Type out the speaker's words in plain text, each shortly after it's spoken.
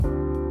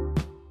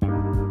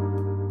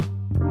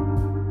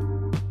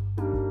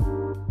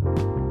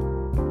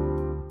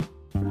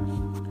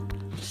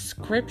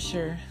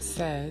scripture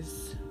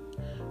says,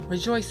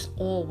 rejoice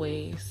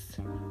always,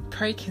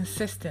 pray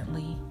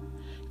consistently,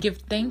 give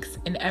thanks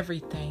in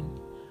everything.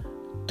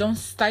 Don't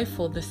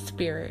stifle the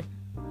spirit.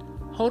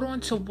 Hold on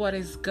to what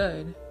is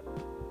good.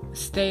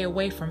 Stay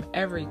away from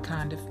every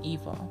kind of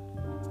evil.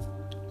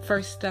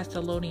 1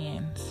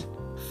 Thessalonians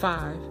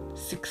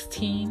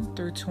 5:16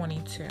 through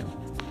 22.